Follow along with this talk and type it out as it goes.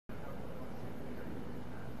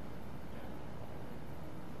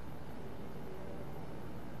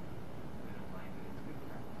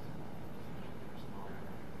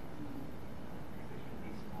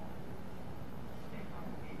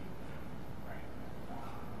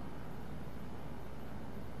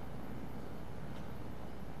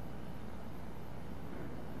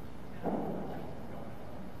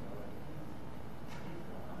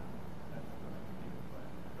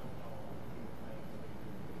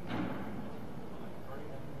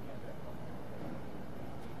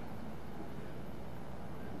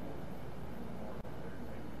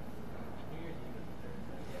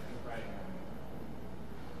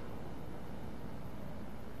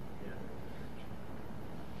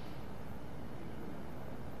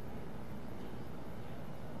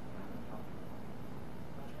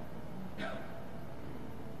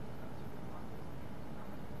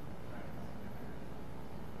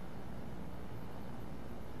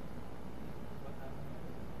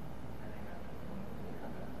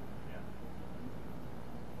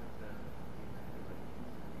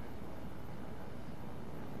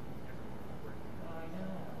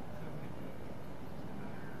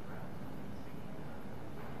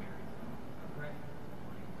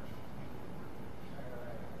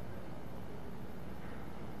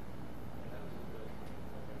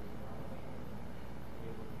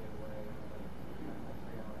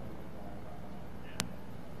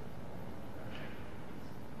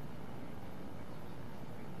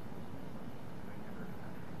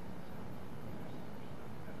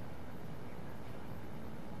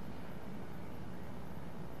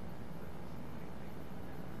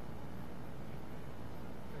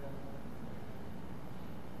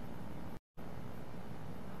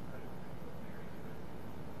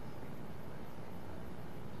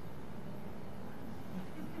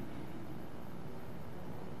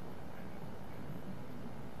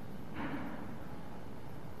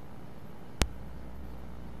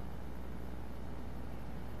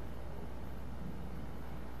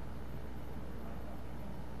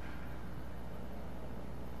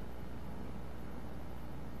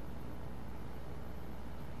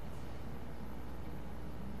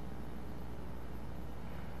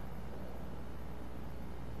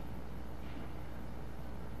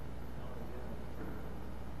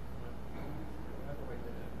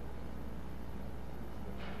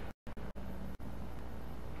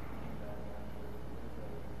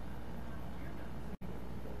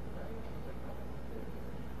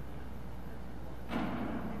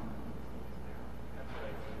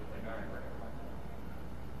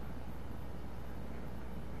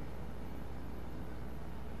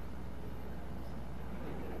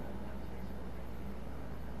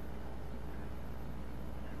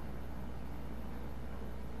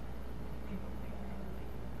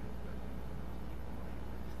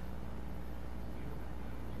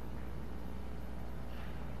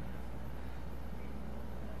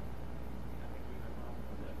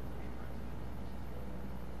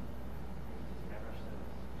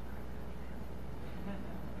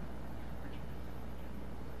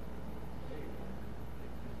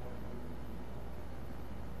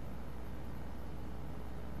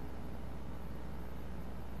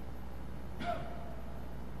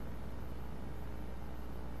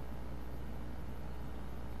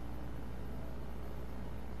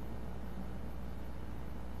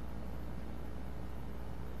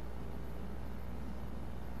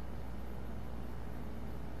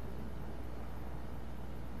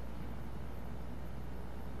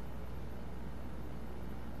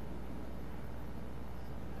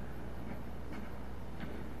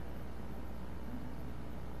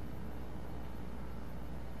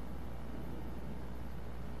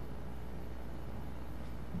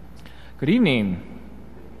Good evening,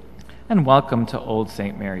 and welcome to Old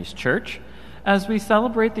St. Mary's Church as we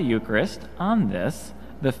celebrate the Eucharist on this,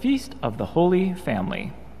 the Feast of the Holy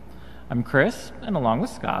Family. I'm Chris, and along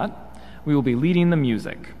with Scott, we will be leading the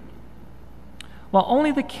music. While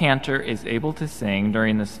only the cantor is able to sing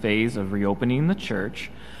during this phase of reopening the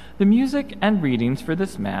church, the music and readings for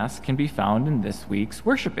this Mass can be found in this week's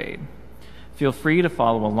worship aid. Feel free to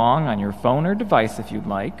follow along on your phone or device if you'd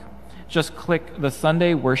like. Just click the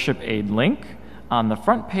Sunday Worship Aid link on the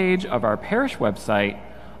front page of our parish website,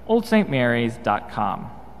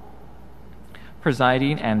 oldstmarys.com.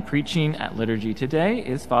 Presiding and preaching at liturgy today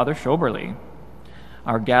is Father Schoeberle.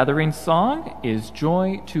 Our gathering song is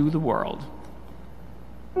Joy to the World.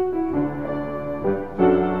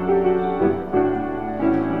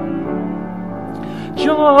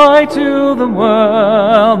 Joy to the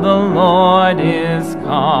world, the Lord is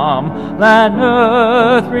come. Let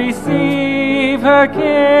earth receive her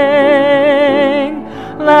King.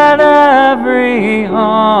 Let every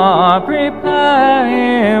heart prepare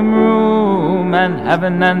him room, and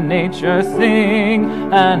heaven and nature sing,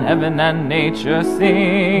 and heaven and nature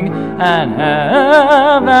sing, and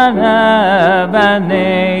heaven and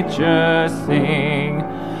nature sing.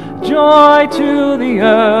 Joy to the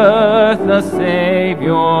earth, the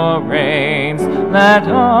Savior reigns. Let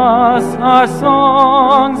us our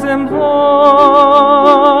songs employ,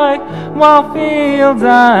 while fields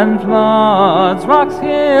and floods, rocks,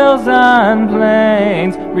 hills, and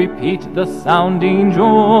plains repeat the sounding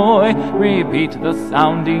joy, repeat the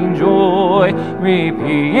sounding joy,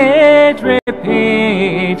 repeat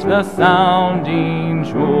the sounding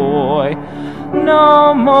joy.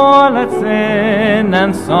 No more let sin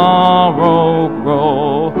and sorrow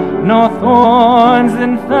grow, nor thorns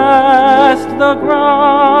infest the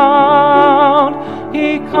ground.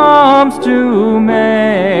 He comes to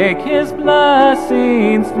make his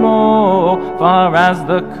blessings flow, far as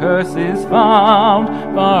the curse is found,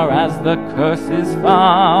 far as the curse is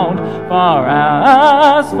found, far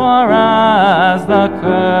as the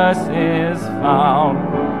curse is found.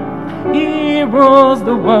 He rules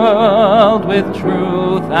the world with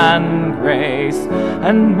truth and grace,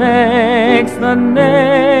 and makes the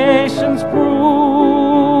nations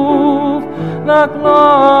prove the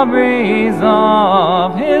glories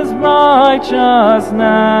of his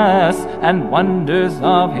righteousness, and wonders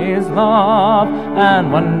of his love,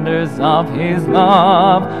 and wonders of his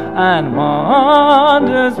love, and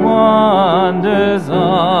wonders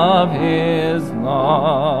of his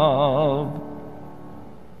love.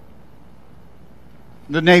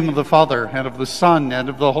 In the name of the Father, and of the Son, and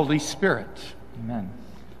of the Holy Spirit. Amen.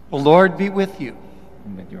 The Lord be with you.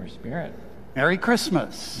 And with your spirit. Merry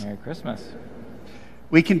Christmas. Merry Christmas.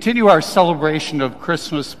 We continue our celebration of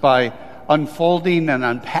Christmas by unfolding and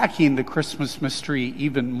unpacking the Christmas mystery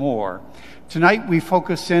even more. Tonight we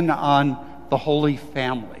focus in on the Holy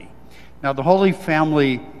Family. Now, the Holy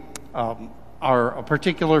Family are a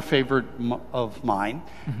particular favorite of mine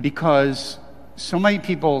because so many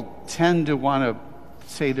people tend to want to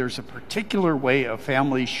say there's a particular way a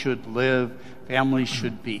family should live, family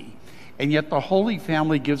should be. And yet the Holy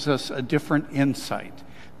Family gives us a different insight.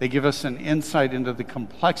 They give us an insight into the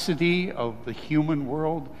complexity of the human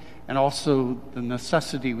world and also the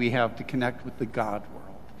necessity we have to connect with the God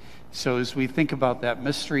world. So as we think about that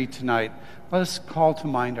mystery tonight, let us call to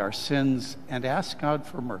mind our sins and ask God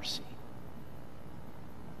for mercy.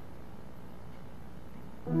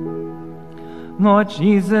 Lord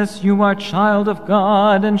Jesus, you are child of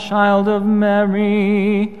God and child of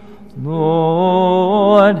Mary.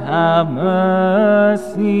 Lord, have mercy.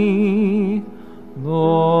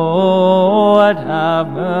 Lord, have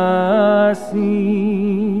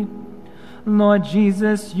mercy. Lord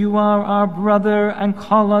Jesus, you are our brother and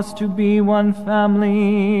call us to be one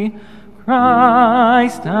family.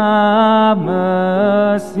 Christ, have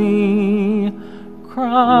mercy.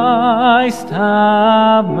 Christ,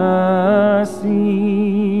 have mercy.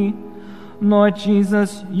 Lord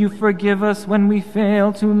Jesus, you forgive us when we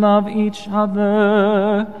fail to love each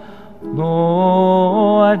other.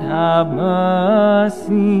 Lord, have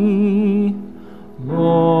mercy.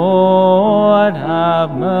 Lord,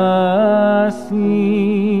 have mercy.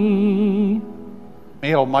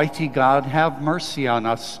 May Almighty God have mercy on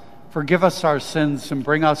us, forgive us our sins, and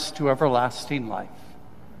bring us to everlasting life.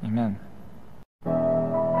 Amen.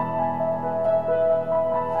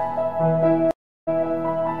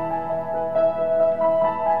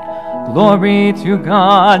 Glory to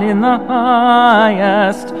God in the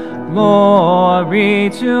highest, glory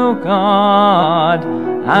to God,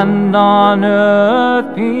 and on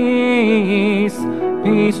earth peace,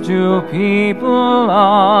 peace to people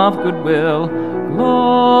of good will.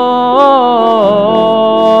 Gloria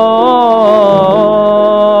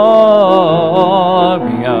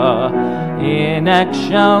in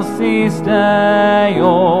excelsis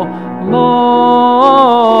Deo, Gloria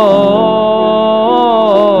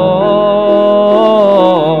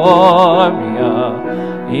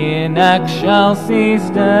in excelsis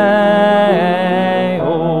Deo.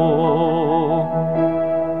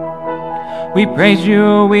 We praise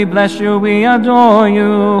you, we bless you, we adore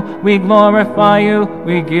you, we glorify you,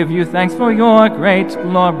 we give you thanks for your great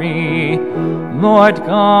glory. Lord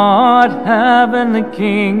God, heavenly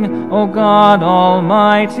King, O God,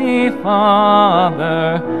 almighty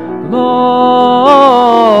Father, Gloria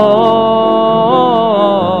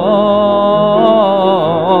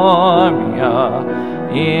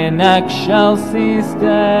in excelsis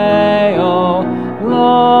Deo,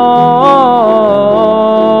 Gloria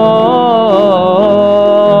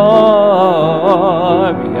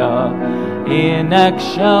in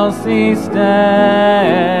excelsis Deo.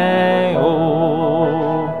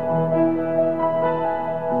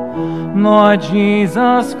 Lord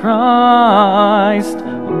Jesus Christ,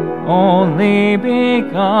 only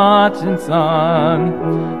begotten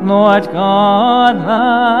Son, Lord God,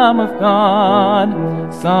 Lamb of God,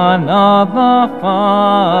 Son of the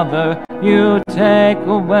Father, you take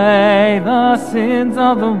away the sins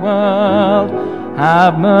of the world.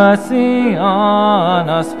 Have mercy on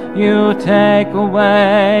us, you take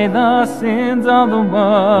away the sins of the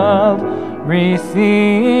world.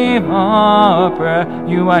 Receive our prayer,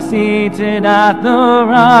 you are seated at the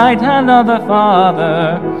right hand of the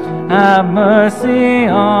Father. Have mercy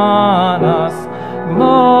on us,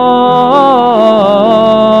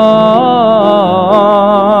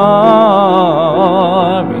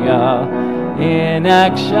 Gloria in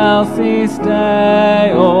excelsis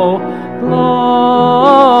Deo,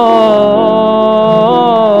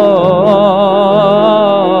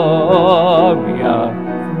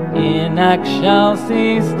 Gloria in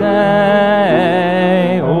excelsis Deo.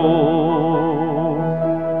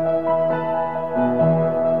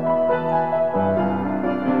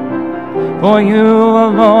 For you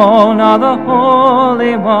alone are the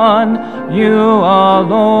Holy One, you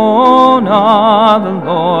alone are the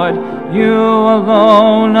Lord, you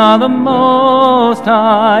alone are the Most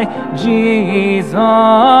High, Jesus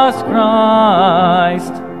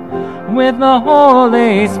Christ. With the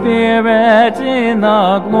Holy Spirit in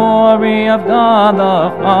the glory of God the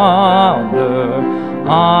Father.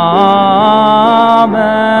 Amen.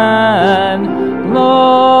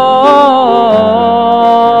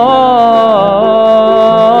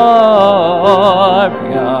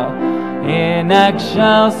 Gloria in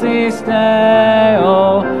excelsis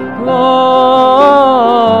Deo, Gloria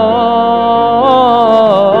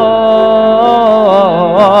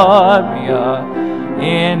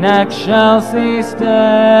in excelsis Deo,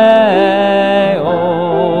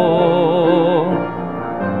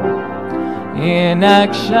 in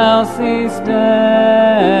excelsis Deo.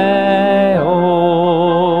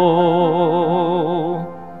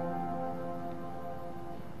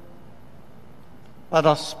 Let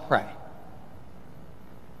us pray.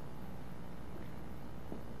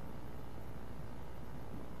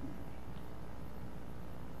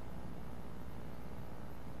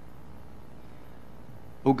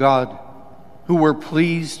 O God, who were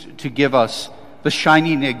pleased to give us the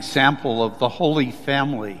shining example of the Holy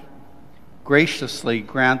Family, graciously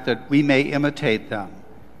grant that we may imitate them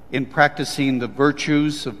in practicing the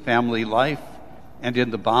virtues of family life and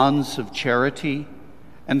in the bonds of charity,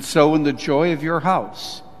 and so in the joy of your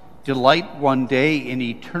house, delight one day in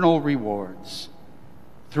eternal rewards.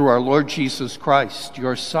 Through our Lord Jesus Christ,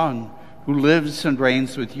 your Son, who lives and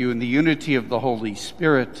reigns with you in the unity of the Holy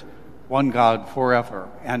Spirit, one God forever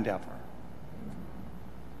and ever.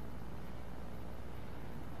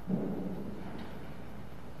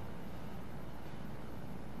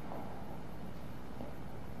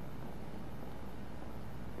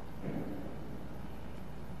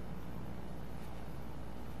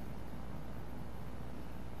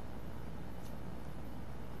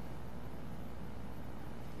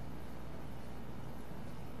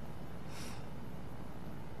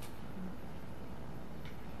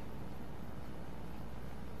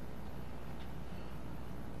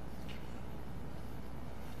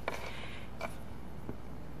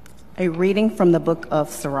 A reading from the book of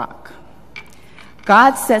Sirach.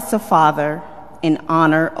 God sets a father in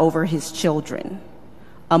honor over his children.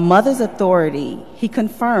 A mother's authority he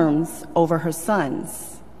confirms over her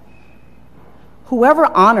sons. Whoever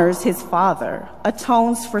honors his father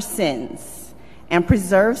atones for sins and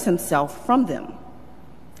preserves himself from them.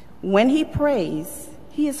 When he prays,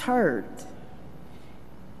 he is heard.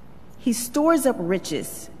 He stores up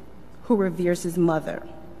riches who reveres his mother.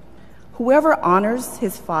 Whoever honors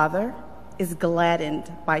his father is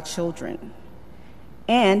gladdened by children,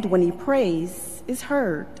 and when he prays, is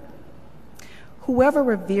heard. Whoever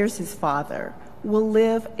reveres his father will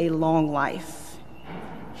live a long life.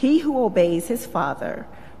 He who obeys his father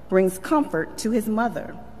brings comfort to his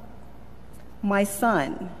mother. My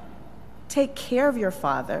son, take care of your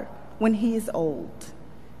father when he is old.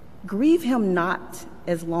 Grieve him not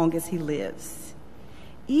as long as he lives.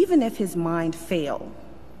 Even if his mind fail,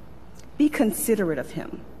 be considerate of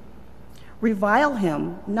him. Revile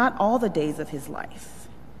him not all the days of his life.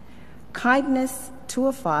 Kindness to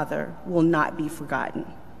a father will not be forgotten,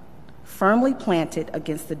 firmly planted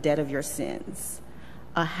against the debt of your sins,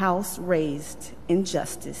 a house raised in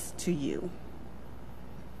justice to you.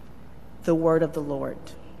 The word of the Lord.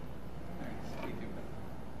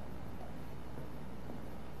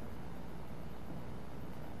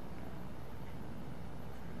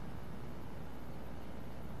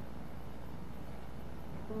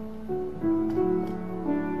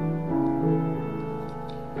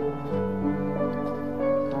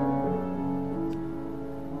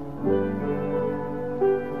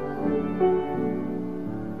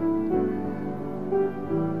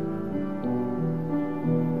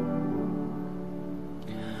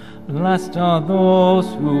 Blessed are those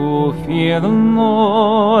who fear the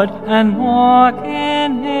Lord and walk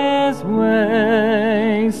in his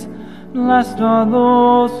ways. Blessed are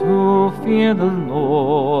those who fear the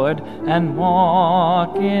Lord and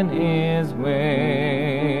walk in his ways.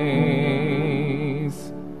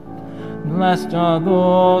 Blessed are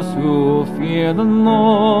those who fear the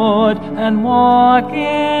Lord and walk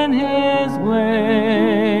in his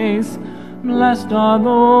ways. Blessed are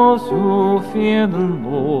those who fear the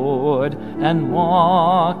Lord and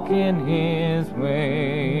walk in his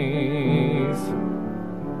ways.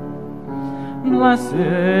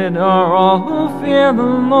 Blessed are all who fear the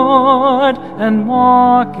Lord and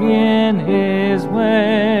walk in his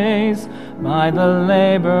ways. By the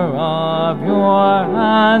labor of your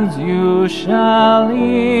hands you shall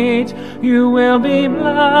eat. You will be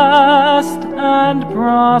blessed and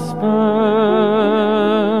prosper.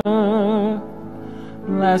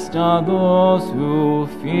 Blessed are those who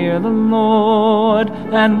fear the Lord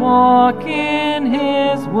and walk in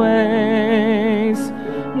his ways.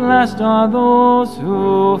 Blessed are those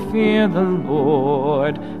who fear the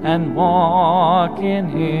Lord and walk in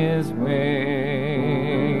his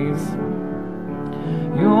ways.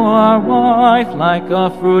 Your wife like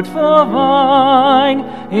a fruitful vine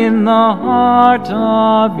in the heart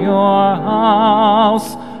of your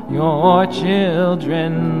house. Your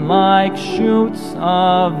children like shoots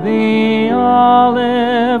of the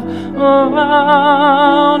olive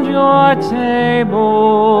around your table.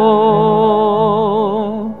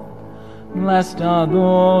 Blessed are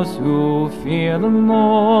those who fear the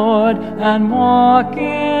Lord and walk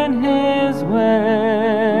in his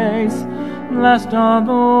ways. Blessed are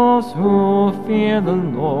those who fear the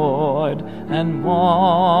Lord and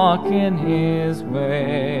walk in his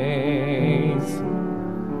ways.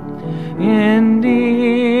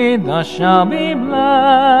 Indeed, thus shall be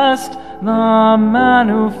blessed the man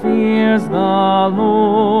who fears the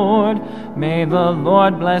Lord. May the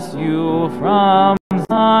Lord bless you from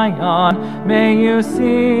Zion. May you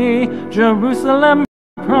see Jerusalem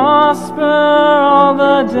prosper all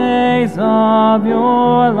the days of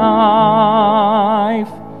your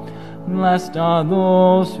life. Blessed are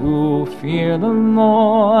those who fear the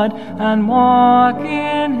Lord and walk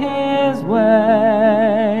in his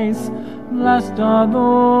ways. Blessed are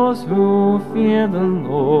those who fear the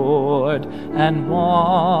Lord and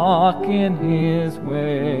walk in his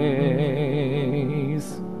ways.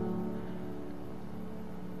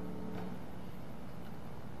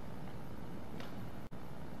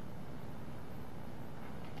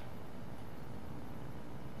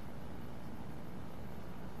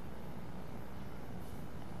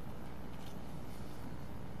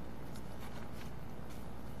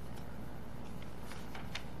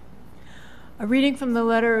 A reading from the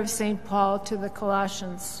letter of St. Paul to the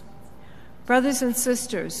Colossians. Brothers and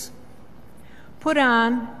sisters, put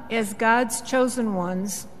on, as God's chosen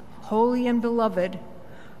ones, holy and beloved,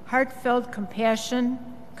 heartfelt compassion,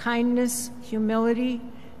 kindness, humility,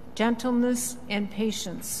 gentleness, and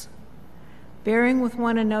patience, bearing with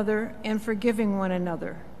one another and forgiving one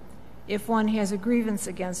another, if one has a grievance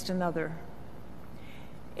against another.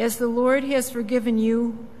 As the Lord has forgiven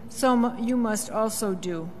you, so you must also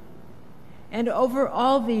do. And over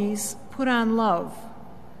all these, put on love,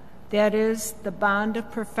 that is, the bond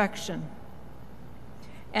of perfection.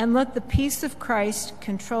 And let the peace of Christ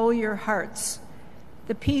control your hearts,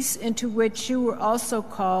 the peace into which you were also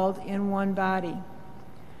called in one body.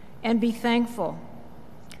 And be thankful.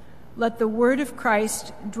 Let the word of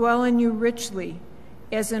Christ dwell in you richly,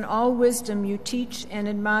 as in all wisdom you teach and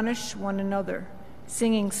admonish one another,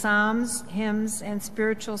 singing psalms, hymns, and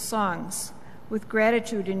spiritual songs, with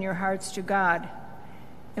gratitude in your hearts to God.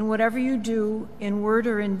 And whatever you do, in word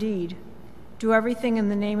or in deed, do everything in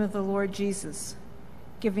the name of the Lord Jesus,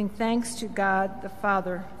 giving thanks to God the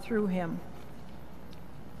Father through him.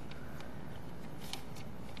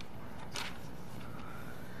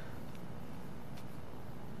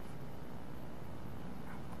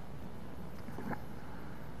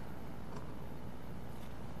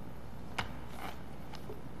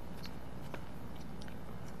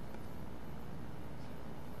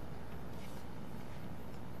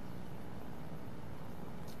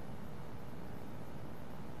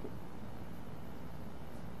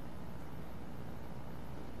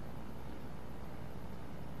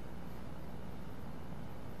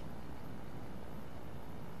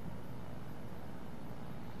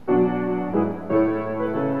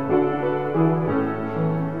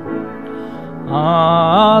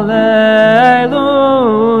 Alleluia,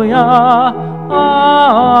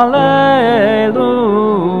 alleluia,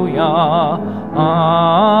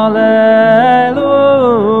 alleluia,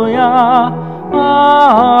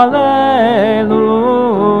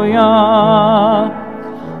 alleluia,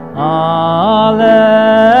 alleluia,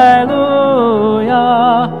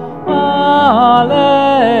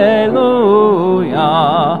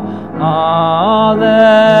 alleluia,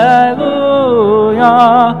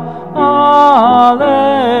 alleluia.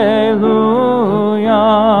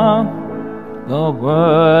 The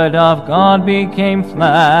Word of God became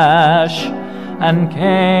flesh and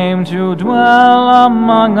came to dwell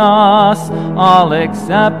among us. All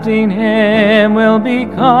accepting him will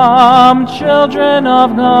become children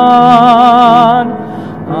of God.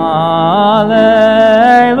 Alleluia,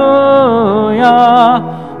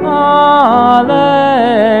 alleluia,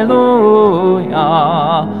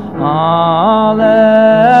 alleluia,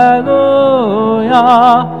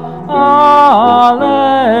 alleluia.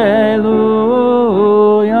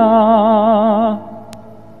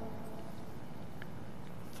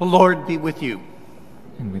 The Lord be with you.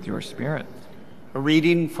 And with your spirit. A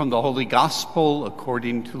reading from the Holy Gospel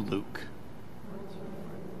according to Luke.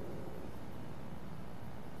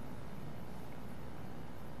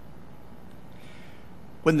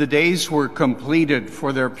 When the days were completed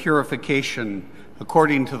for their purification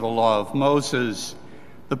according to the law of Moses,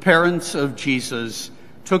 the parents of Jesus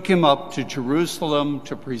took him up to Jerusalem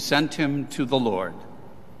to present him to the Lord.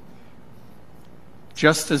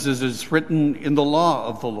 Just as it is written in the law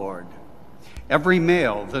of the Lord, every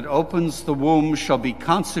male that opens the womb shall be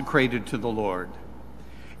consecrated to the Lord,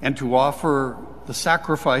 and to offer the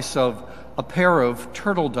sacrifice of a pair of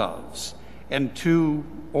turtle doves and two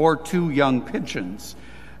young pigeons,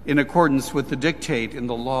 in accordance with the dictate in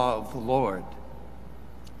the law of the Lord.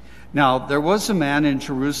 Now, there was a man in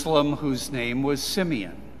Jerusalem whose name was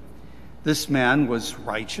Simeon. This man was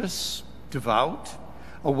righteous, devout,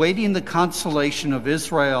 awaiting the consolation of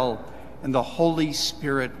Israel, and the Holy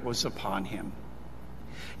Spirit was upon him.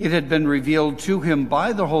 It had been revealed to him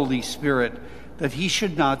by the Holy Spirit that he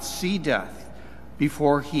should not see death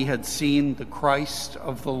before he had seen the Christ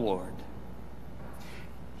of the Lord.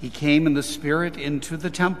 He came in the Spirit into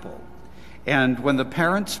the temple, and when the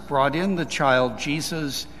parents brought in the child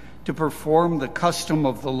Jesus to perform the custom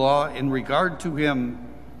of the law in regard to him,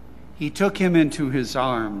 he took him into his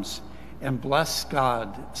arms and blessed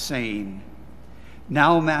God, saying,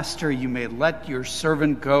 "Now, Master, you may let your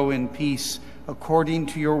servant go in peace according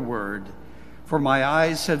to your word, for my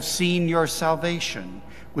eyes have seen your salvation,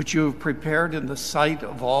 which you have prepared in the sight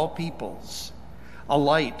of all peoples, a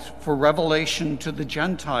light for revelation to the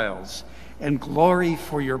Gentiles and glory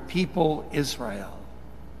for your people Israel."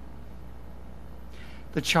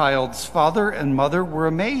 The child's father and mother were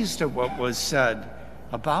amazed at what was said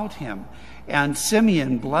about him, and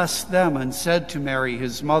Simeon blessed them and said to Mary,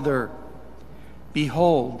 his mother,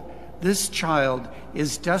 "Behold, this child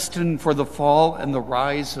is destined for the fall and the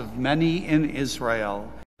rise of many in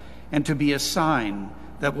Israel, and to be a sign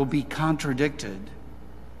that will be contradicted.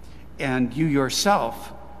 And you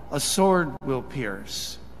yourself a sword will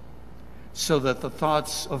pierce, so that the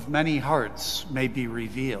thoughts of many hearts may be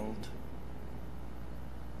revealed."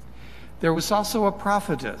 There was also a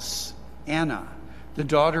prophetess, Anna, the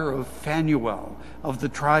daughter of Phanuel of the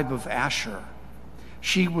tribe of Asher.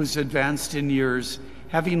 She was advanced in years,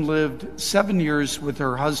 having lived 7 years with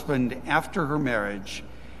her husband after her marriage,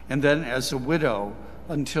 and then as a widow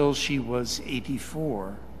until she was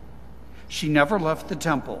 84. She never left the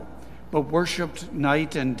temple, but worshiped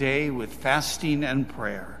night and day with fasting and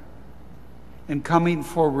prayer. And coming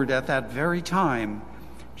forward at that very time,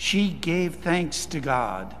 she gave thanks to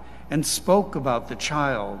God and spoke about the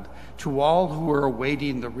child to all who were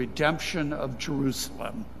awaiting the redemption of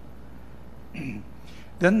Jerusalem.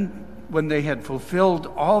 Then, when they had fulfilled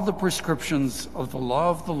all the prescriptions of the law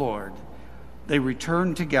of the Lord, they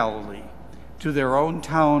returned to Galilee, to their own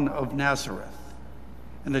town of Nazareth.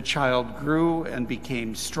 And the child grew and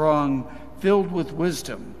became strong, filled with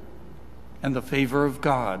wisdom, and the favor of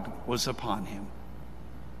God was upon him.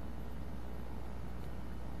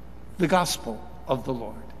 The Gospel of the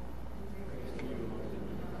Lord.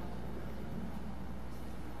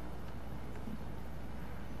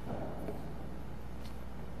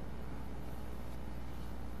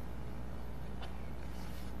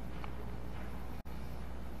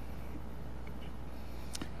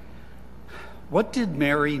 What did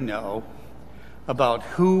Mary know about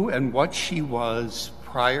who and what she was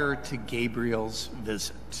prior to Gabriel's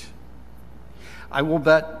visit? I will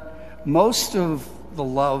bet most of the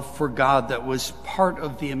love for God that was part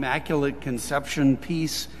of the Immaculate Conception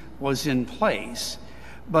piece was in place,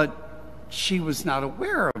 but she was not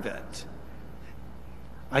aware of it.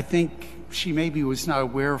 I think she maybe was not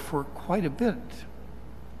aware for quite a bit.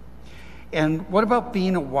 And what about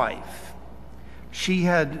being a wife? She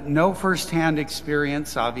had no firsthand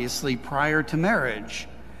experience, obviously, prior to marriage.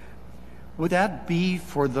 Would that be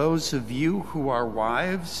for those of you who are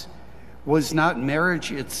wives? Was not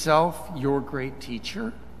marriage itself your great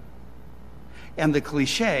teacher? And the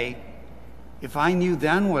cliche, if I knew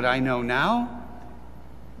then what I know now,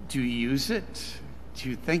 do you use it? Do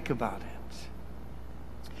you think about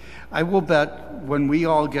it? I will bet when we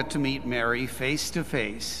all get to meet Mary face to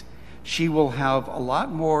face, she will have a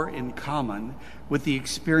lot more in common with the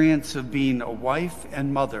experience of being a wife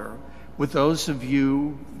and mother with those of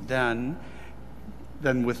you then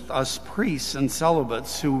than with us priests and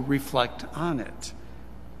celibates who reflect on it.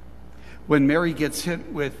 When Mary gets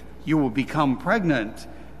hit with, "You will become pregnant,"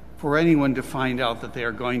 for anyone to find out that they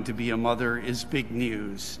are going to be a mother is big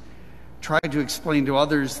news. Try to explain to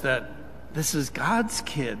others that this is God's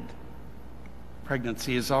kid.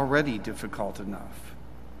 Pregnancy is already difficult enough.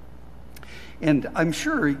 And I'm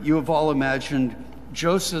sure you have all imagined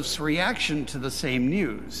Joseph's reaction to the same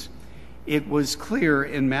news. It was clear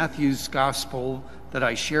in Matthew's gospel that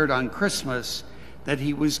I shared on Christmas that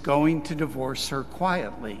he was going to divorce her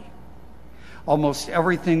quietly. Almost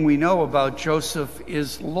everything we know about Joseph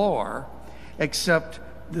is lore, except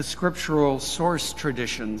the scriptural source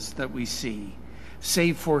traditions that we see,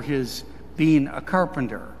 save for his being a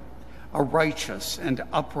carpenter, a righteous and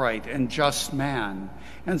upright and just man,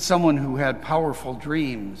 and someone who had powerful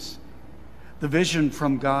dreams. The vision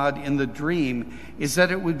from God in the dream is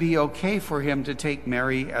that it would be okay for him to take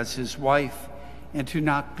Mary as his wife and to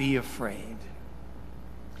not be afraid.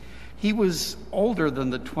 He was older than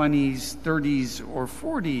the 20s, 30s, or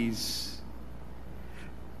 40s,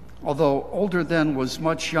 although older then was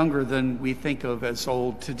much younger than we think of as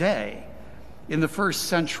old today. In the first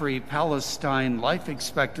century Palestine, life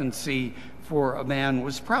expectancy for a man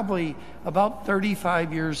was probably about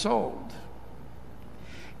 35 years old.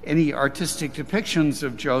 Any artistic depictions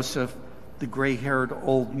of Joseph, the gray-haired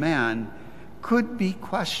old man, could be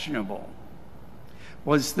questionable.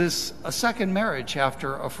 Was this a second marriage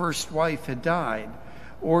after a first wife had died,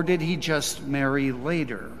 or did he just marry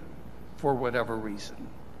later for whatever reason?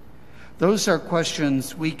 Those are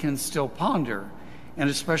questions we can still ponder, and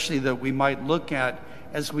especially that we might look at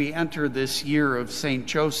as we enter this year of St.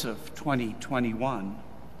 Joseph 2021.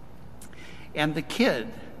 And the kid,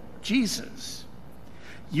 Jesus,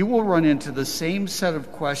 you will run into the same set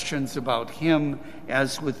of questions about him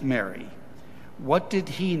as with Mary. What did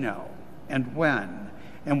he know, and when?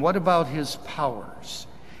 And what about his powers?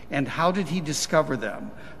 And how did he discover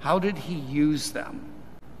them? How did he use them?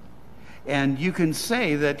 And you can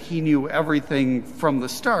say that he knew everything from the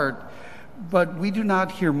start, but we do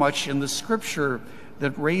not hear much in the scripture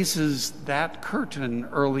that raises that curtain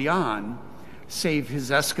early on, save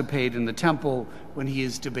his escapade in the temple when he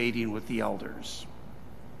is debating with the elders.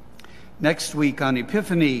 Next week on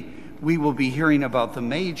Epiphany, we will be hearing about the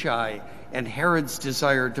Magi and Herod's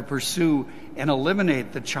desire to pursue and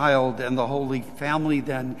eliminate the child, and the Holy Family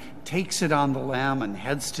then takes it on the lam and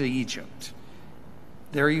heads to Egypt.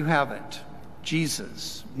 There you have it,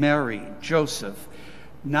 Jesus, Mary, Joseph,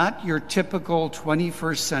 not your typical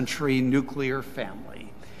 21st century nuclear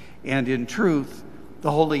family. And in truth,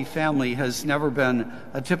 the Holy Family has never been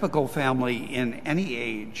a typical family in any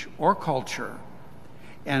age or culture.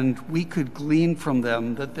 And we could glean from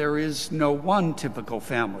them that there is no one typical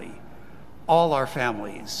family. all our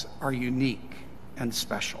families are unique and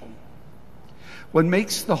special. What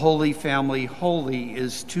makes the Holy Family holy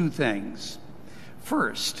is two things.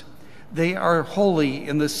 First, they are holy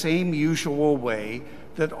in the same usual way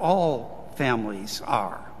that all families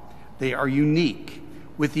are. They are unique,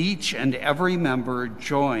 with each and every member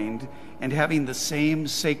joined and having the same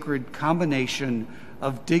sacred combination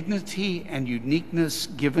of dignity and uniqueness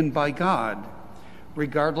given by God,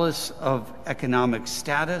 regardless of economic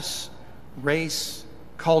status, race,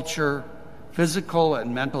 culture, physical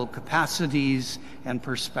and mental capacities and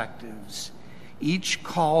perspectives, each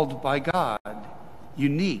called by God,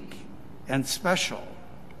 unique and special,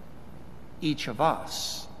 each of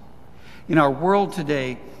us. In our world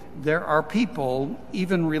today, there are people,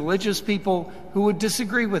 even religious people, who would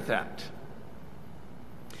disagree with that.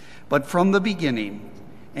 But from the beginning,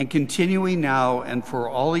 and continuing now and for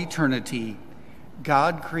all eternity,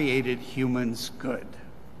 God created humans good.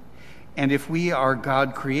 And if we are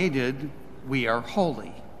God created, we are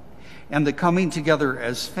holy. And the coming together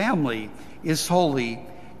as family is holy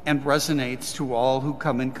and resonates to all who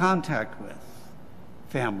come in contact with.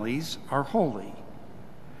 Families are holy.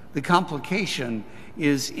 The complication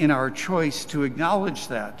is in our choice to acknowledge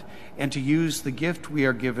that and to use the gift we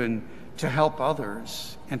are given to help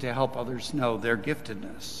others and to help others know their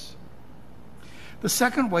giftedness. The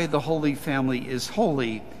second way the Holy Family is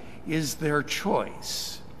holy is their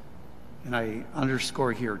choice, and I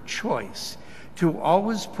underscore here choice, to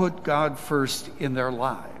always put God first in their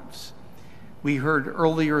lives. We heard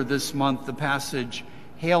earlier this month the passage,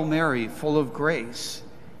 Hail Mary, full of grace,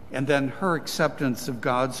 and then her acceptance of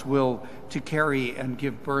God's will to carry and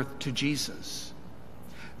give birth to Jesus.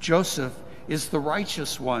 Joseph is the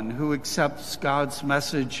righteous one who accepts God's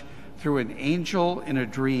message through an angel in a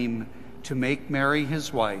dream to make Mary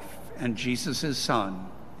his wife and Jesus his son,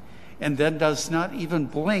 and then does not even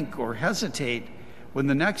blink or hesitate when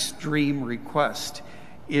the next dream request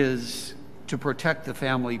is to protect the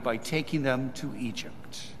family by taking them to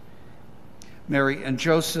Egypt. Mary and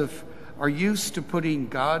Joseph are used to putting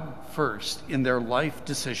God first in their life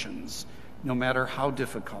decisions, no matter how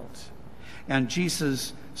difficult. And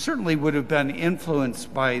Jesus certainly would have been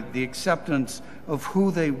influenced by the acceptance of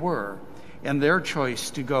who they were and their choice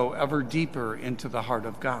to go ever deeper into the heart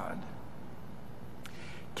of God.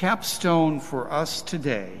 Capstone for us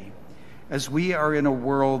today, as we are in a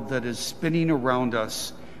world that is spinning around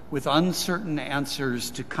us with uncertain answers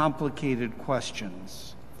to complicated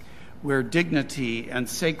questions, where dignity and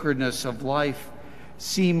sacredness of life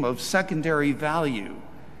seem of secondary value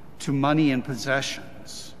to money and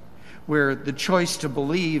possessions, where the choice to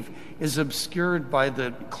believe is obscured by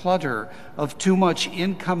the clutter of too much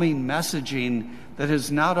incoming messaging that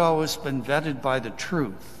has not always been vetted by the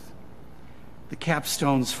truth. The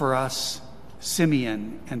capstones for us,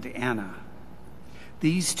 Simeon and Anna.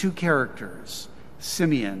 These two characters,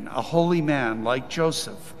 Simeon, a holy man like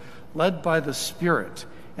Joseph, led by the Spirit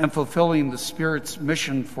and fulfilling the Spirit's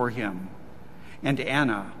mission for him, and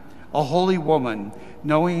Anna, a holy woman,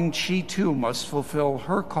 knowing she too must fulfill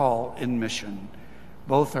her call and mission.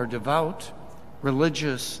 Both are devout,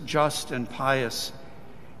 religious, just, and pious,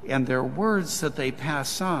 and their words that they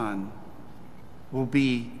pass on will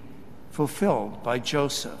be fulfilled by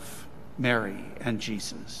Joseph, Mary, and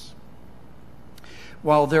Jesus.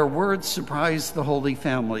 While their words surprise the Holy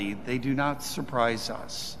Family, they do not surprise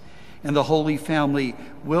us. And the Holy Family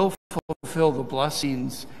will fulfill the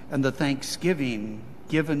blessings and the thanksgiving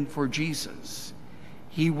given for Jesus.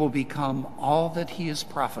 He will become all that he is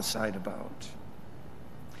prophesied about.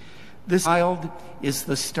 This child is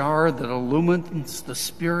the star that illumines the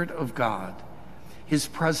Spirit of God. His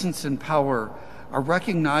presence and power are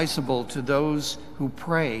recognizable to those who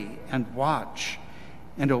pray and watch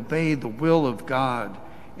and obey the will of God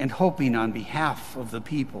and hoping on behalf of the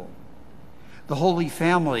people. The Holy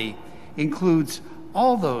Family includes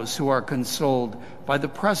all those who are consoled by the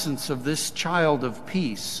presence of this child of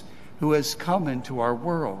peace who has come into our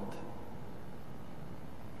world.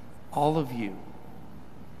 All of you,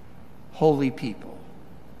 holy people,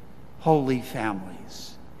 holy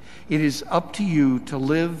families, it is up to you to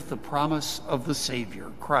live the promise of the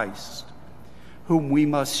Savior, Christ, whom we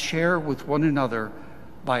must share with one another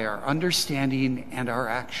by our understanding and our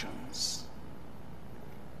actions.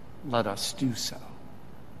 Let us do so.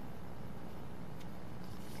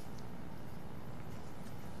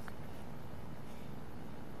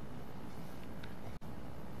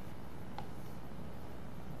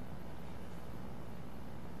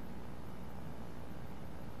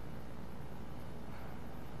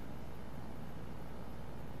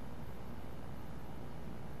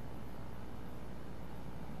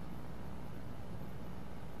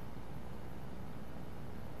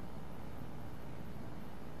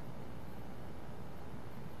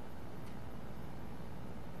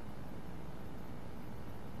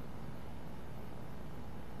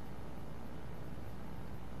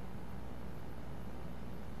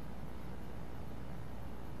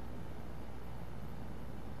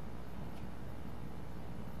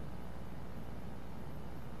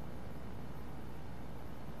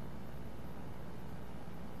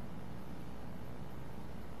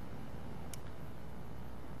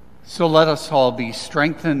 So let us all be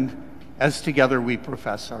strengthened as together we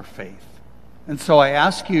profess our faith. And so I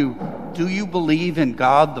ask you, do you believe in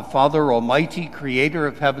God, the Father Almighty, creator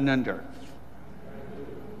of heaven and earth?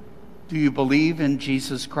 Do you believe in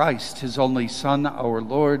Jesus Christ, his only Son, our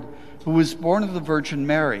Lord, who was born of the Virgin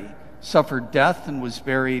Mary, suffered death and was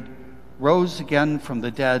buried, rose again from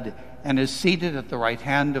the dead, and is seated at the right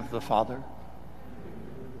hand of the Father?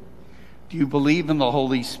 Do you believe in the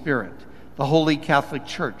Holy Spirit, the Holy Catholic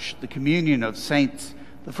Church, the communion of saints,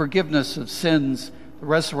 the forgiveness of sins, the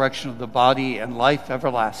resurrection of the body, and life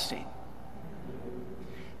everlasting?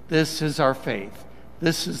 This is our faith.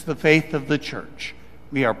 This is the faith of the Church.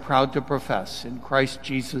 We are proud to profess in Christ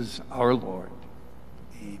Jesus our Lord.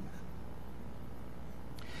 Amen.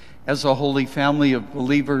 As a holy family of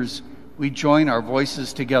believers, we join our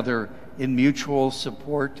voices together in mutual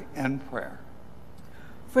support and prayer.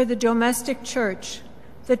 For the domestic church,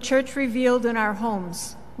 the church revealed in our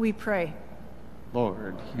homes, we pray.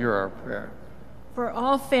 Lord, hear our prayer. For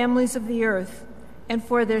all families of the earth, and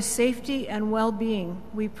for their safety and well-being,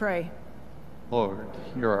 we pray. Lord,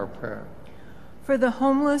 hear our prayer. For the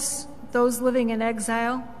homeless, those living in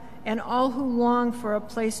exile, and all who long for a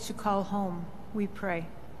place to call home, we pray.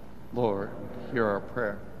 Lord, hear our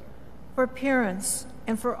prayer. For parents,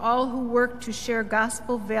 and for all who work to share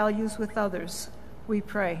gospel values with others, we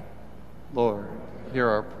pray. Lord, hear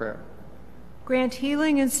our prayer. Grant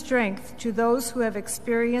healing and strength to those who have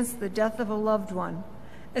experienced the death of a loved one,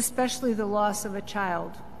 especially the loss of a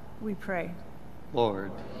child, we pray.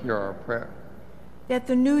 Lord, hear our prayer. That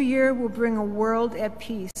the new year will bring a world at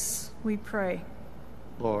peace, we pray.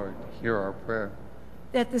 Lord, hear our prayer.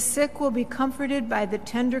 That the sick will be comforted by the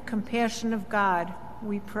tender compassion of God,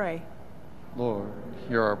 we pray. Lord,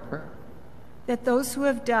 hear our prayer. That those who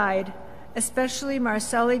have died, especially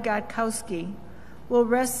Marceli Godkowski, will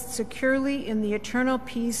rest securely in the eternal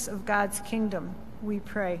peace of God's kingdom, we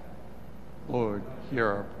pray. Lord, hear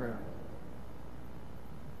our prayer.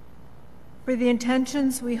 For the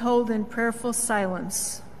intentions we hold in prayerful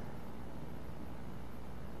silence,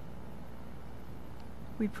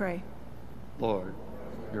 we pray. Lord,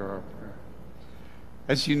 hear our prayer.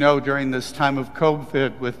 As you know, during this time of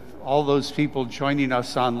COVID, with all those people joining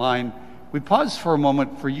us online, we pause for a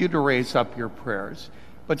moment for you to raise up your prayers.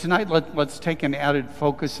 But tonight, let's take an added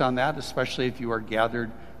focus on that, especially if you are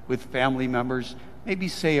gathered with family members. Maybe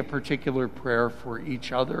say a particular prayer for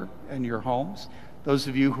each other and your homes. Those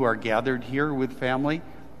of you who are gathered here with family,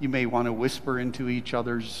 you may want to whisper into each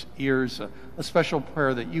other's ears a special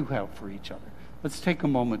prayer that you have for each other. Let's take a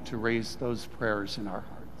moment to raise those prayers in our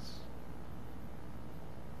hearts.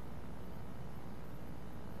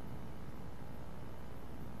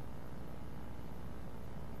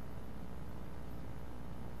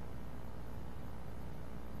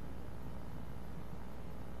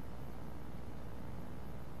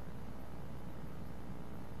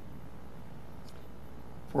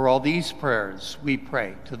 For all these prayers, we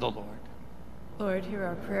pray to the Lord. Lord, hear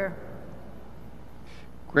our prayer.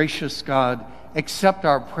 Gracious God, accept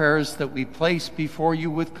our prayers that we place before you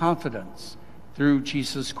with confidence through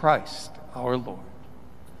Jesus Christ, our Lord.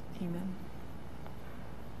 Amen.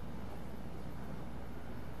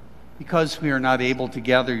 Because we are not able to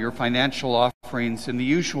gather your financial offerings in the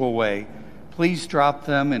usual way, please drop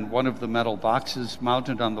them in one of the metal boxes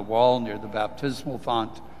mounted on the wall near the baptismal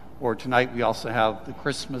font. Or tonight we also have the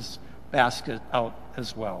Christmas basket out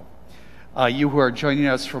as well. You who are joining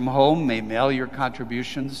us from home may mail your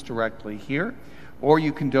contributions directly here, or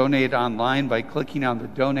you can donate online by clicking on the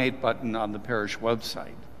donate button on the parish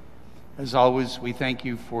website. As always, we thank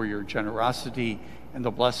you for your generosity and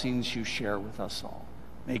the blessings you share with us all.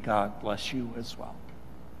 May God bless you as well.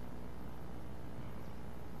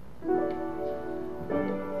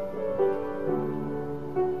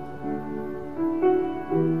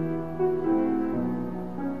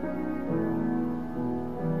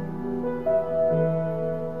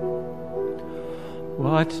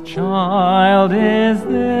 What child is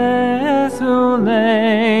this who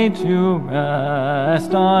lay to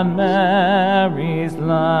rest on Mary's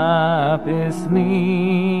lap is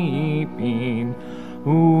sleeping,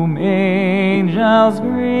 whom angels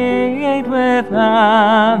greet with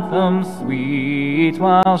anthems sweet,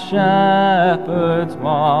 while shepherds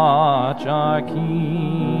watch are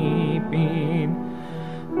keeping?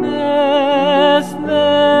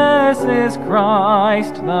 This is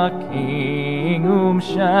Christ the King, whom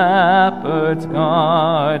shepherds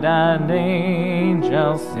guard and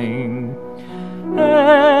angels sing.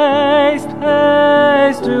 Haste,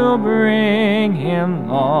 haste to bring him,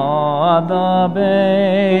 Lord, the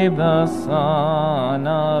babe, the Son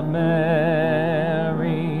of Mary.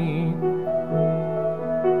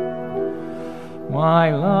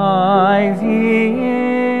 Why lies he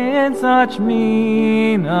in such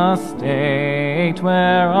mean estate,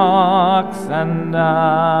 where ox and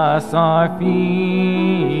ass are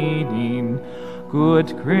feeding?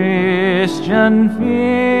 Good Christian,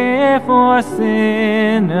 fear for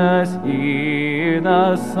sinners, hear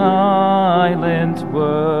the silent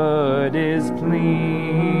word is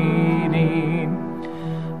pleading.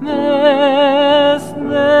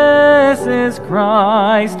 This is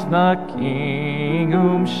Christ the King,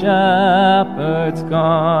 whom shepherds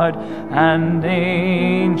guard and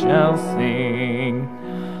angels sing.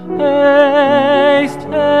 Haste,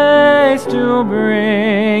 haste to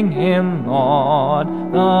bring him, Lord,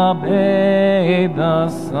 the babe, the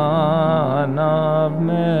Son of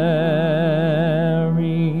Mary.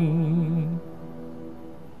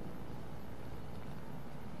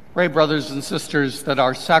 Pray, brothers and sisters, that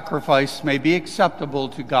our sacrifice may be acceptable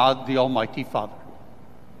to God, the Almighty Father.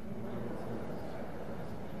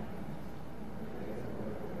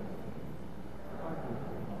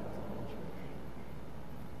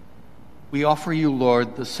 We offer you,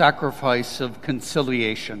 Lord, the sacrifice of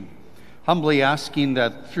conciliation, humbly asking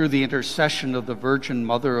that through the intercession of the Virgin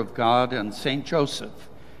Mother of God and Saint Joseph,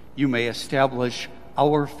 you may establish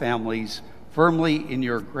our families firmly in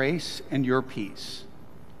your grace and your peace.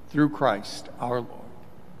 Through Christ our Lord.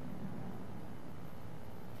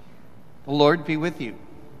 The Lord be with you.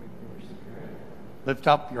 Lift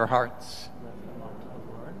up your hearts.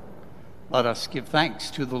 Let us give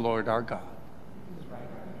thanks to the Lord our God.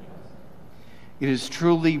 It is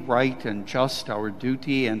truly right and just, our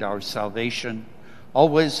duty and our salvation,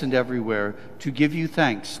 always and everywhere, to give you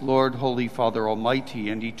thanks, Lord, Holy Father, Almighty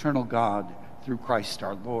and eternal God, through Christ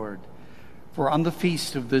our Lord. For on the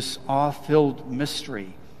feast of this awe-filled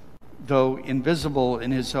mystery, though invisible in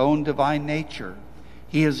his own divine nature,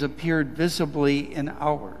 he has appeared visibly in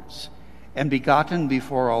ours, and begotten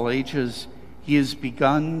before all ages, he has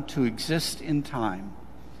begun to exist in time,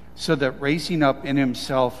 so that raising up in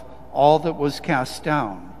himself all that was cast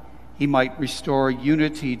down, he might restore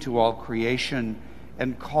unity to all creation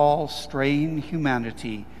and call straying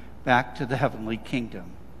humanity back to the heavenly kingdom.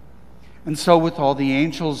 And so with all the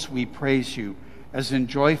angels we praise you, as in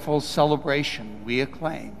joyful celebration we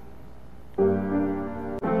acclaim.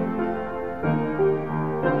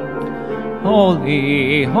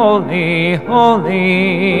 Holy, holy, holy,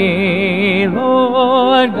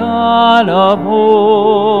 Lord God of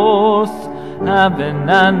hosts, heaven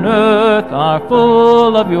and earth are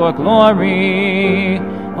full of your glory.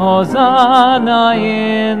 Hosanna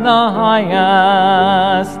in the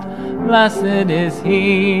highest. Blessed is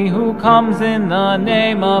he who comes in the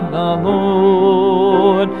name of the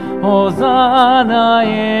Lord. Hosanna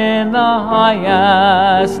in the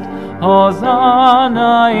highest.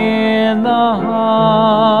 Hosanna in the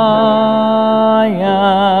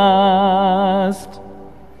highest.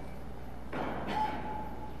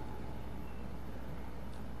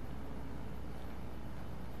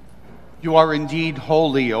 You are indeed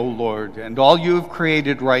holy, O Lord, and all you have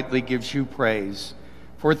created rightly gives you praise.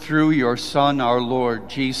 For through your Son, our Lord,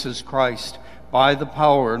 Jesus Christ, by the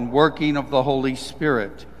power and working of the Holy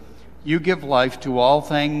Spirit, you give life to all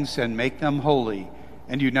things and make them holy,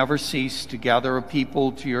 and you never cease to gather a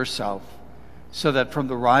people to yourself, so that from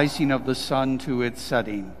the rising of the sun to its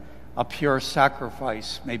setting, a pure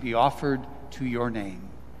sacrifice may be offered to your name.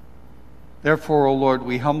 Therefore, O Lord,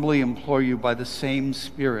 we humbly implore you by the same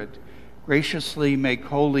Spirit, graciously make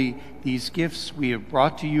holy these gifts we have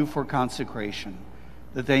brought to you for consecration,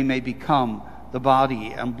 that they may become the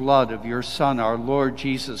body and blood of your Son, our Lord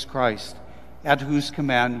Jesus Christ, at whose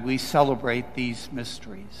command we celebrate these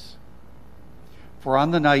mysteries. For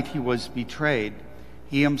on the night he was betrayed,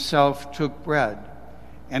 he himself took bread,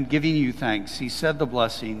 and giving you thanks, he said the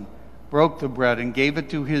blessing, broke the bread, and gave it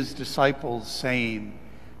to his disciples, saying,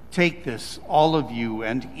 "Take this, all of you,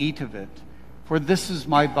 and eat of it, for this is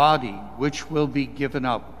my body, which will be given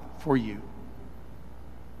up for you."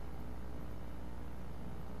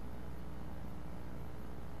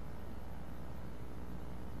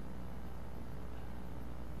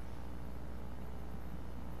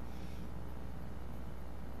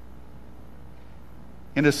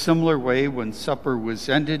 In a similar way, when supper was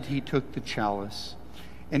ended, he took the chalice,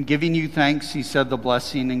 and giving you thanks, he said the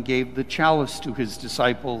blessing and gave the chalice to his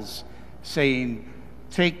disciples, saying,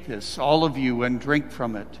 "Take this, all of you, and drink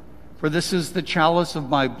from it, for this is the chalice of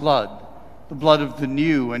my blood, the blood of the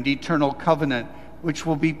new and eternal covenant, which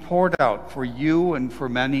will be poured out for you and for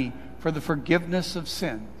many for the forgiveness of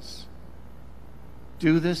sins.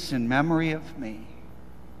 Do this in memory of me."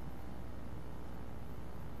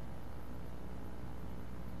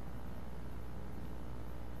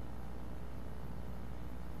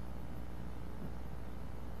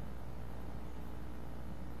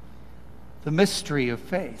 the mystery of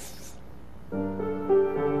faith.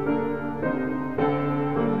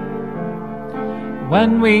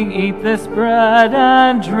 When we eat this bread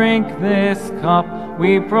and drink this cup,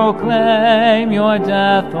 we proclaim your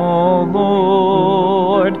death, O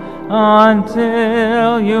Lord,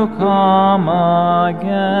 until you come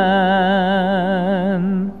again.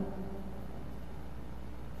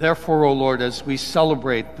 Therefore, O Lord, as we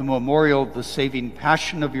celebrate the memorial of the saving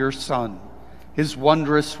passion of your Son, his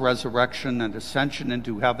wondrous resurrection and ascension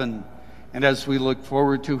into heaven, and as we look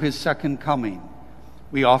forward to his second coming,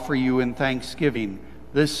 we offer you in thanksgiving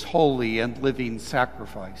this holy and living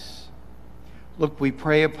sacrifice. Look, we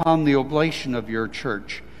pray upon the oblation of your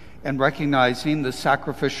church, and recognizing the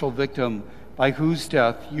sacrificial victim by whose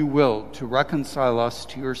death you will to reconcile us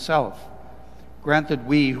to yourself. Grant that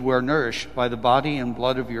we who are nourished by the body and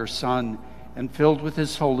blood of your Son and filled with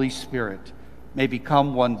his Holy Spirit may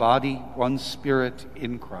become one body, one spirit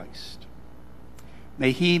in Christ.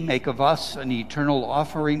 May he make of us an eternal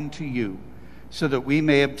offering to you, so that we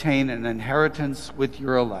may obtain an inheritance with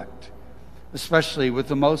your elect, especially with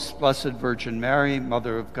the most blessed Virgin Mary,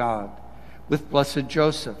 Mother of God, with blessed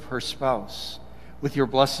Joseph, her spouse, with your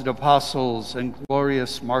blessed apostles and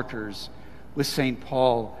glorious martyrs, with St.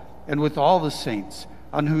 Paul, and with all the saints,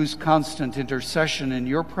 on whose constant intercession in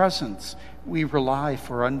your presence we rely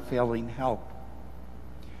for unfailing help.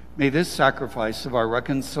 May this sacrifice of our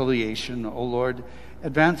reconciliation, O Lord,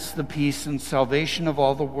 advance the peace and salvation of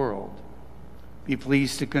all the world. Be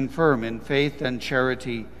pleased to confirm in faith and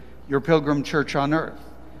charity your pilgrim church on earth,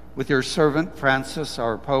 with your servant Francis,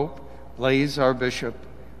 our Pope, Blaise, our Bishop,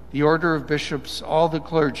 the order of bishops, all the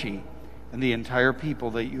clergy, and the entire people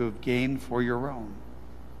that you have gained for your own.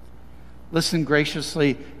 Listen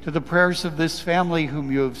graciously to the prayers of this family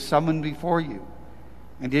whom you have summoned before you,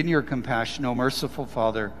 and in your compassion, O merciful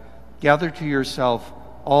Father, gather to yourself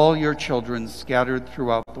all your children scattered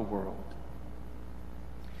throughout the world.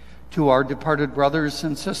 To our departed brothers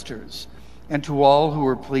and sisters, and to all who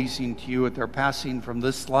are pleasing to you at their passing from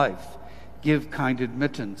this life, give kind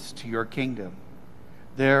admittance to your kingdom.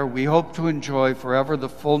 There we hope to enjoy forever the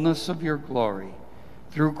fullness of your glory,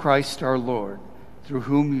 through Christ our Lord, through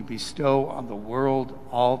whom you bestow on the world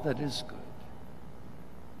all that is good.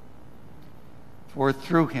 For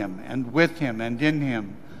through him, and with him, and in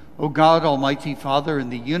him, O God, Almighty Father, in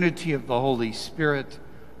the unity of the Holy Spirit,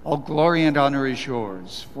 all glory and honor is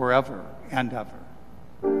yours forever and ever.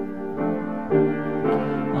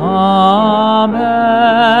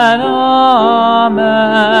 Amen,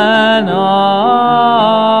 amen, amen,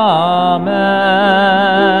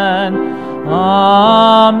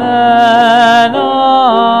 amen, amen,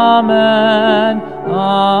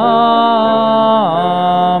 amen.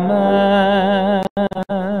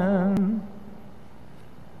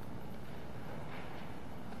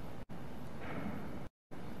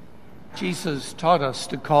 Jesus taught us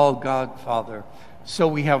to call God Father, so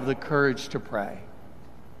we have the courage to pray.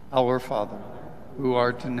 Our Father, who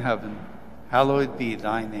art in heaven, hallowed be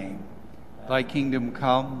thy name. Thy kingdom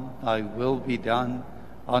come, thy will be done,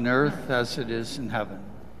 on earth as it is in heaven.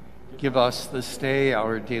 Give us this day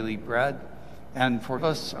our daily bread, and forgive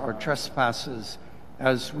us our trespasses,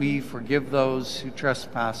 as we forgive those who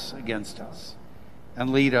trespass against us.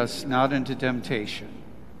 And lead us not into temptation,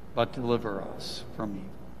 but deliver us from evil.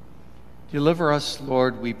 Deliver us,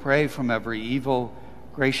 Lord, we pray, from every evil.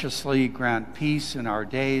 Graciously grant peace in our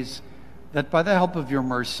days, that by the help of your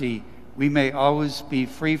mercy we may always be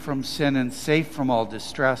free from sin and safe from all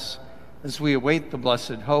distress, as we await the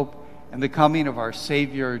blessed hope and the coming of our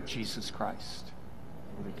Savior, Jesus Christ.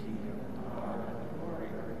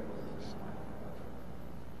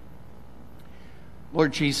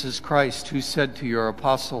 Lord Jesus Christ, who said to your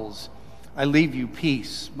apostles, I leave you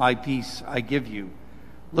peace, my peace I give you.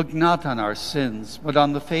 Look not on our sins, but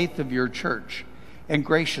on the faith of your church, and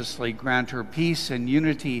graciously grant her peace and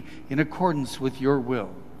unity in accordance with your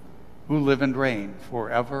will, who live and reign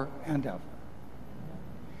forever and ever.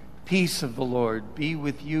 Peace of the Lord be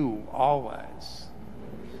with you always.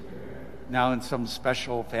 Now, in some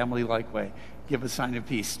special family-like way, give a sign of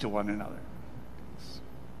peace to one another.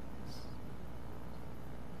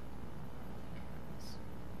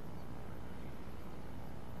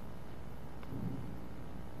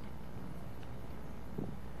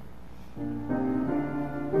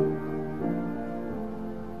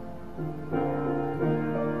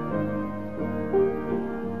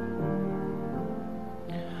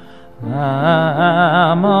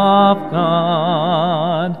 Lamb of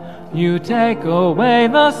God, you take away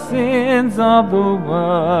the sins of the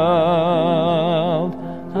world.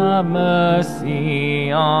 Have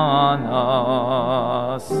mercy on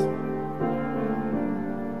us.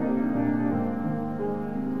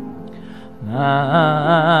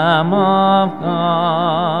 Lamb of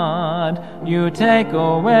God, you take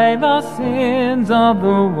away the sins of the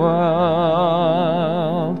world.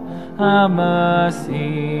 Have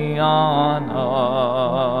mercy on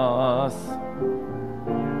us.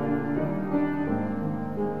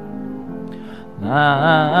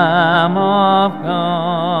 Lamb of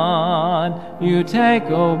God, you take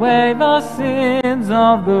away the sins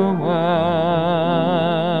of the world.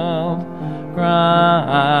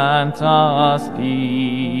 Grant us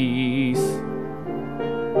peace.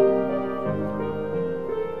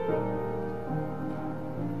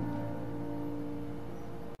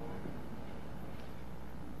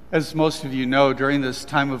 As most of you know, during this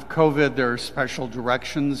time of COVID, there are special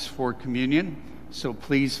directions for communion. So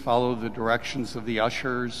please follow the directions of the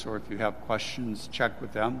ushers, or if you have questions, check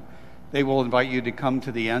with them. They will invite you to come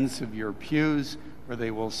to the ends of your pews, where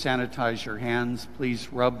they will sanitize your hands.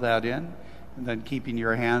 Please rub that in, and then keeping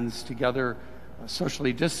your hands together,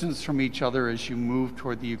 socially distanced from each other as you move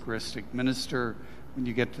toward the Eucharistic minister. When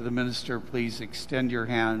you get to the minister, please extend your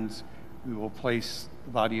hands. We will place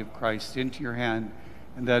the body of Christ into your hand,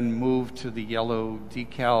 and then move to the yellow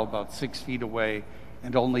decal about 6 feet away,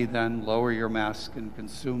 and only then lower your mask and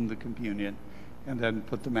consume the communion, and then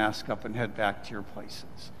put the mask up and head back to your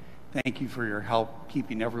places. Thank you for your help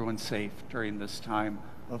keeping everyone safe during this time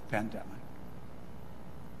of pandemic.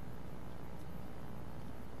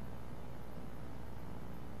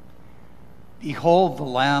 Behold the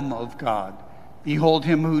Lamb of God. Behold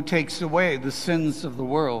him who takes away the sins of the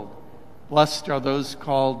world. Blessed are those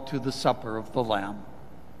called to the supper of the Lamb.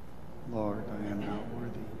 Lord, I am not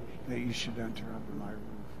worthy that you should enter under my roof.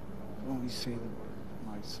 Only say the word,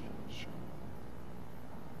 my soul shall.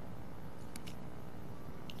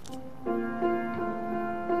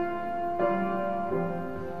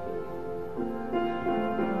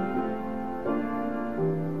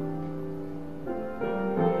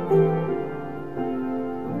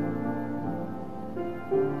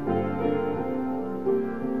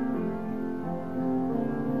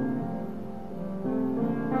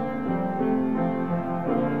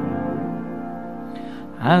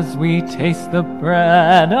 As we taste the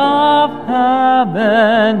bread of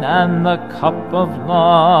heaven and the cup of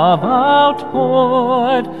love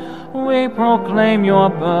outpoured, we proclaim your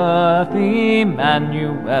birth,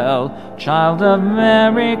 Emmanuel, child of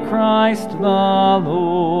Mary, Christ the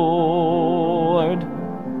Lord.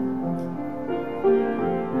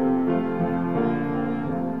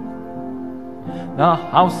 The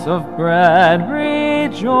house of bread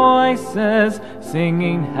rejoices,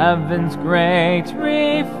 singing heaven's great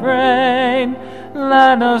refrain.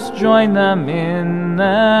 Let us join them in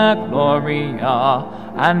their Gloria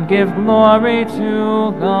and give glory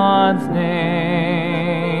to God's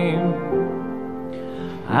name.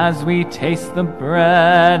 As we taste the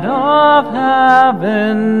bread of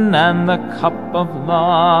heaven and the cup of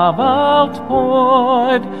love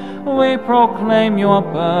outpoured, we proclaim your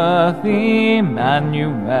birth,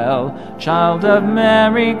 Emmanuel, child of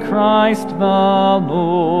Mary, Christ the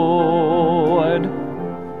Lord.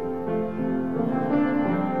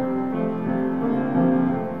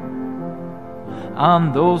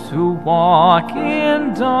 On those who walk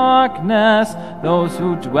in darkness, those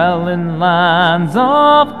who dwell in lands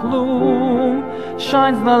of gloom,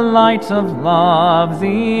 shines the light of love's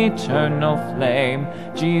eternal flame,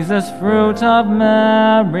 Jesus, fruit of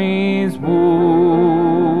Mary's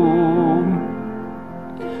womb.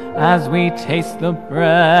 As we taste the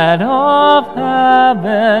bread of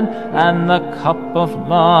heaven and the cup of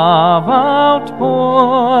love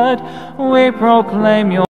outpoured, we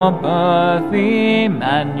proclaim your birth,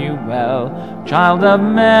 Emmanuel, child of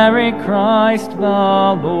Mary, Christ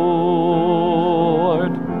the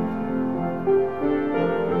Lord.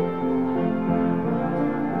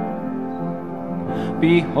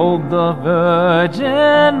 Behold the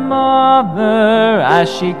Virgin Mother as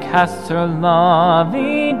she casts her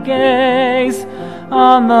loving gaze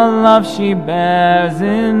on the love she bears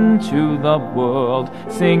into the world,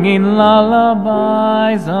 singing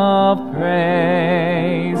lullabies of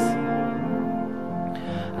praise.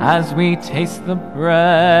 As we taste the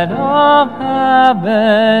bread of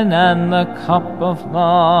heaven and the cup of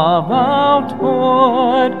love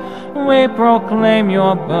outpoured, we proclaim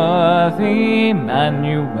your birth,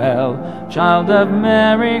 Emmanuel, child of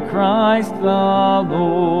Mary, Christ the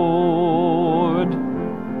Lord.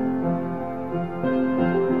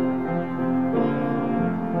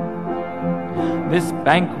 This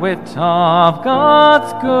banquet of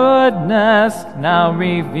God's goodness now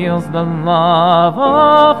reveals the love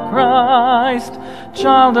of Christ,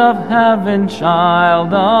 child of heaven,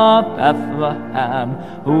 child of Bethlehem,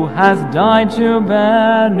 who has died to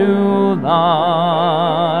bear new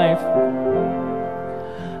life.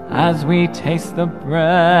 As we taste the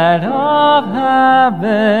bread of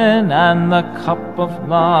heaven and the cup of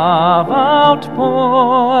love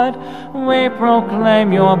outpoured, we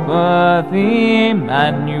proclaim your birth,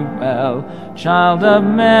 Emmanuel, child of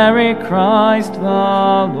Mary, Christ the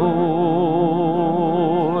Lord.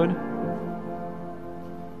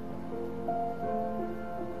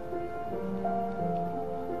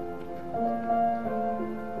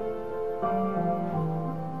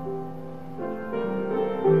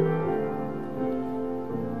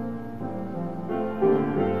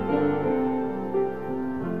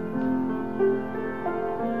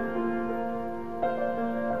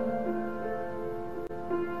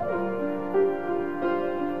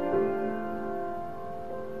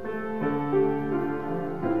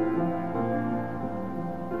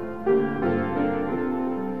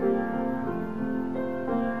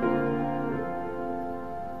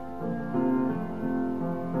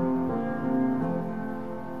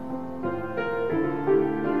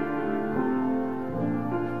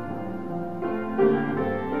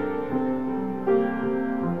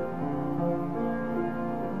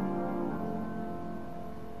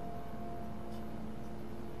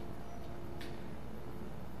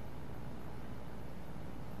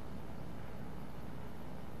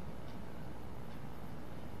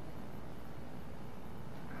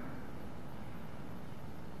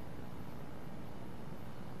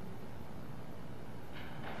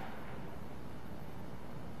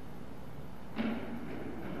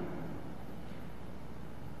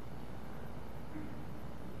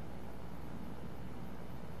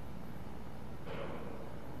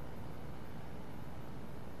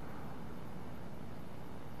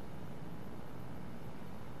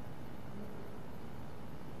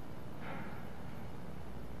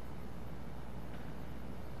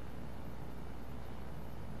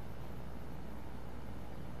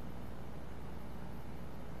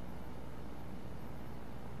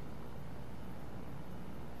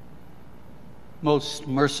 Most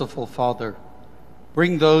merciful Father,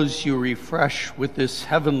 bring those you refresh with this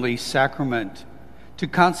heavenly sacrament to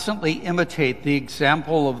constantly imitate the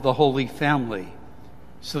example of the Holy Family,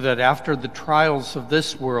 so that after the trials of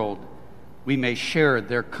this world, we may share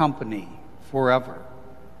their company forever.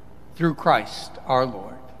 Through Christ our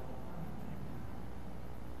Lord.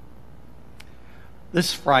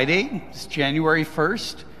 This Friday is January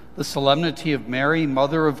 1st, the Solemnity of Mary,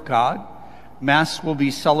 Mother of God. Mass will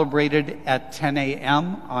be celebrated at 10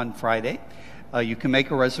 a.m. on Friday. You can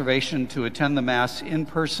make a reservation to attend the Mass in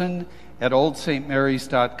person at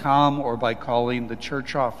oldstmarys.com or by calling the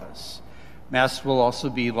church office. Mass will also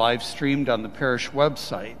be live streamed on the parish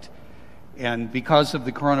website. And because of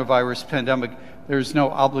the coronavirus pandemic, there's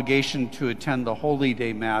no obligation to attend the Holy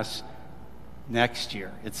Day Mass next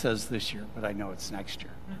year. It says this year, but I know it's next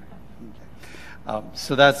year.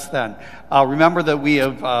 So that's then. Remember that we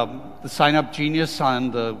have the Sign Up Genius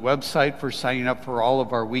on the website for signing up for all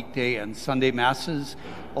of our weekday and Sunday Masses.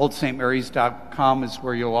 oldstmarys.com is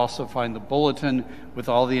where you'll also find the bulletin with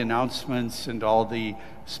all the announcements and all the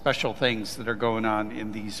special things that are going on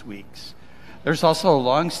in these weeks. There's also a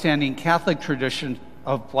long-standing Catholic tradition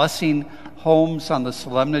of blessing homes on the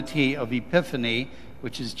Solemnity of Epiphany,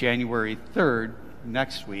 which is January 3rd,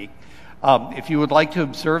 next week. If you would like to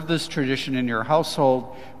observe this tradition in your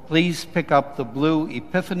household, please pick up the blue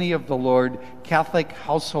Epiphany of the Lord Catholic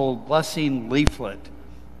Household Blessing Leaflet,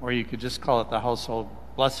 or you could just call it the Household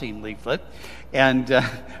Blessing Leaflet. And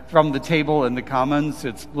from the table in the Commons,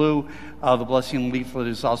 it's blue. The Blessing Leaflet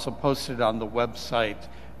is also posted on the website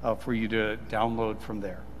for you to download from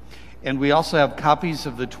there. And we also have copies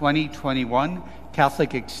of the 2021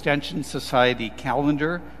 Catholic Extension Society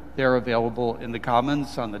calendar. They're available in the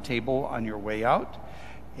Commons on the table on your way out.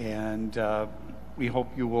 And we hope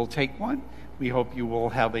you will take one. We hope you will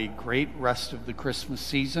have a great rest of the Christmas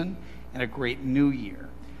season and a great New Year.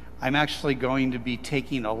 I'm actually going to be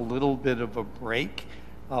taking a little bit of a break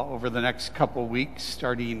over the next couple weeks,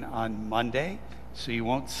 starting on Monday. So you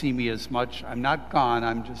won't see me as much. I'm not gone.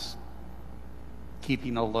 I'm just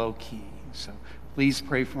keeping a low key. So please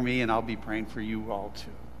pray for me, and I'll be praying for you all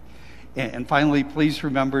too. And finally, please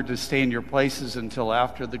remember to stay in your places until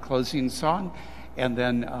after the closing song, and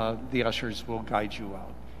then the ushers will guide you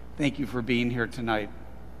out. Thank you for being here tonight.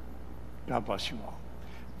 God bless you all.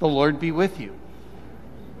 The Lord be with you.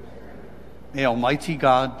 May Almighty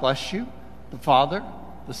God bless you, the Father,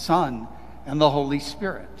 the Son, and the Holy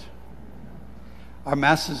Spirit. Our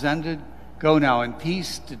Mass is ended. Go now in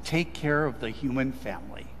peace to take care of the human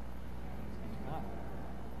family.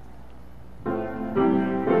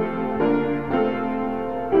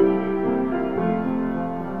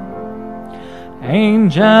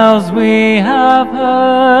 Angels we have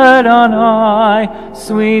heard on high,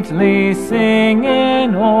 sweetly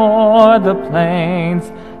singing o'er the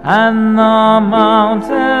plains, and the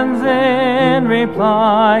mountains in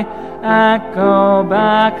reply echo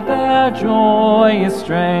back their joyous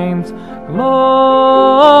strains. Gloria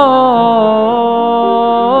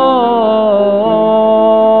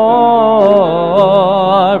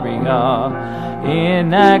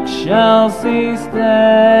in excelsis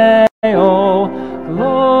Deo,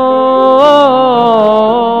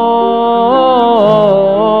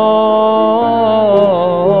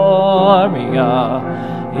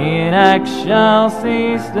 Gloria in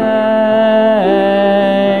excelsis Deo.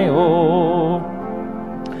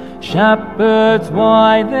 Shepherds,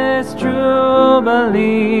 why this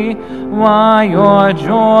jubilee? Why your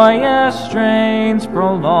joyous strains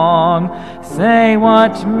prolong? Say,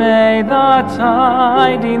 what may the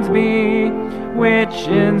tidings be which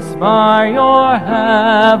inspire your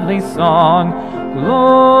heavenly song?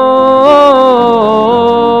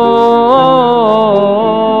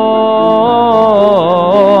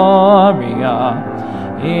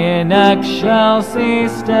 Gloria in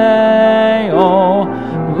excelsis Deo,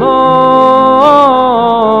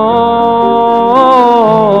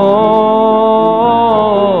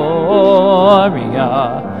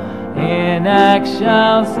 Gloria in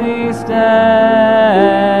excelsis Deo.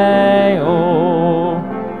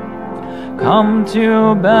 Come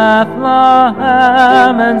to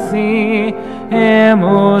Bethlehem and see him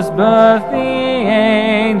whose birth the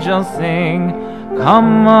angels sing.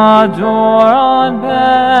 Come adore on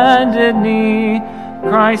bended knee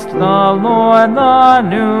Christ the Lord, the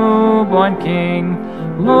newborn King.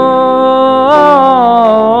 Gloria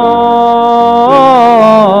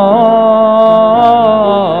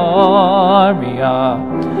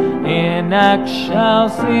in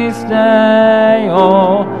excelsis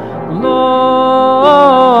Deo,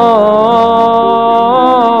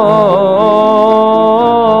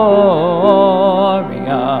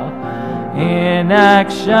 Gloria in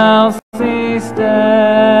excelsis Deo.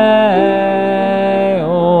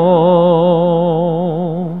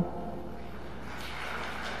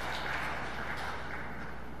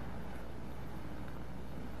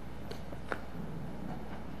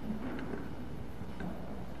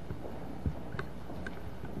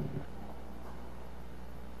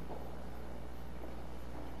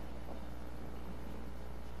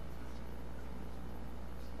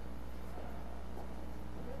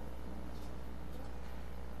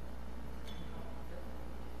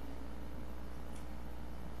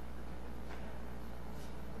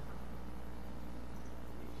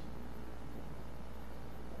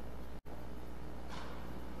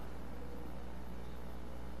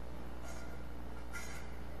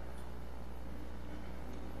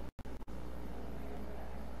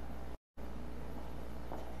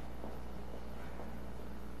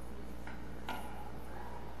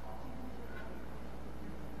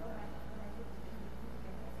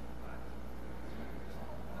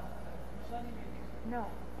 No.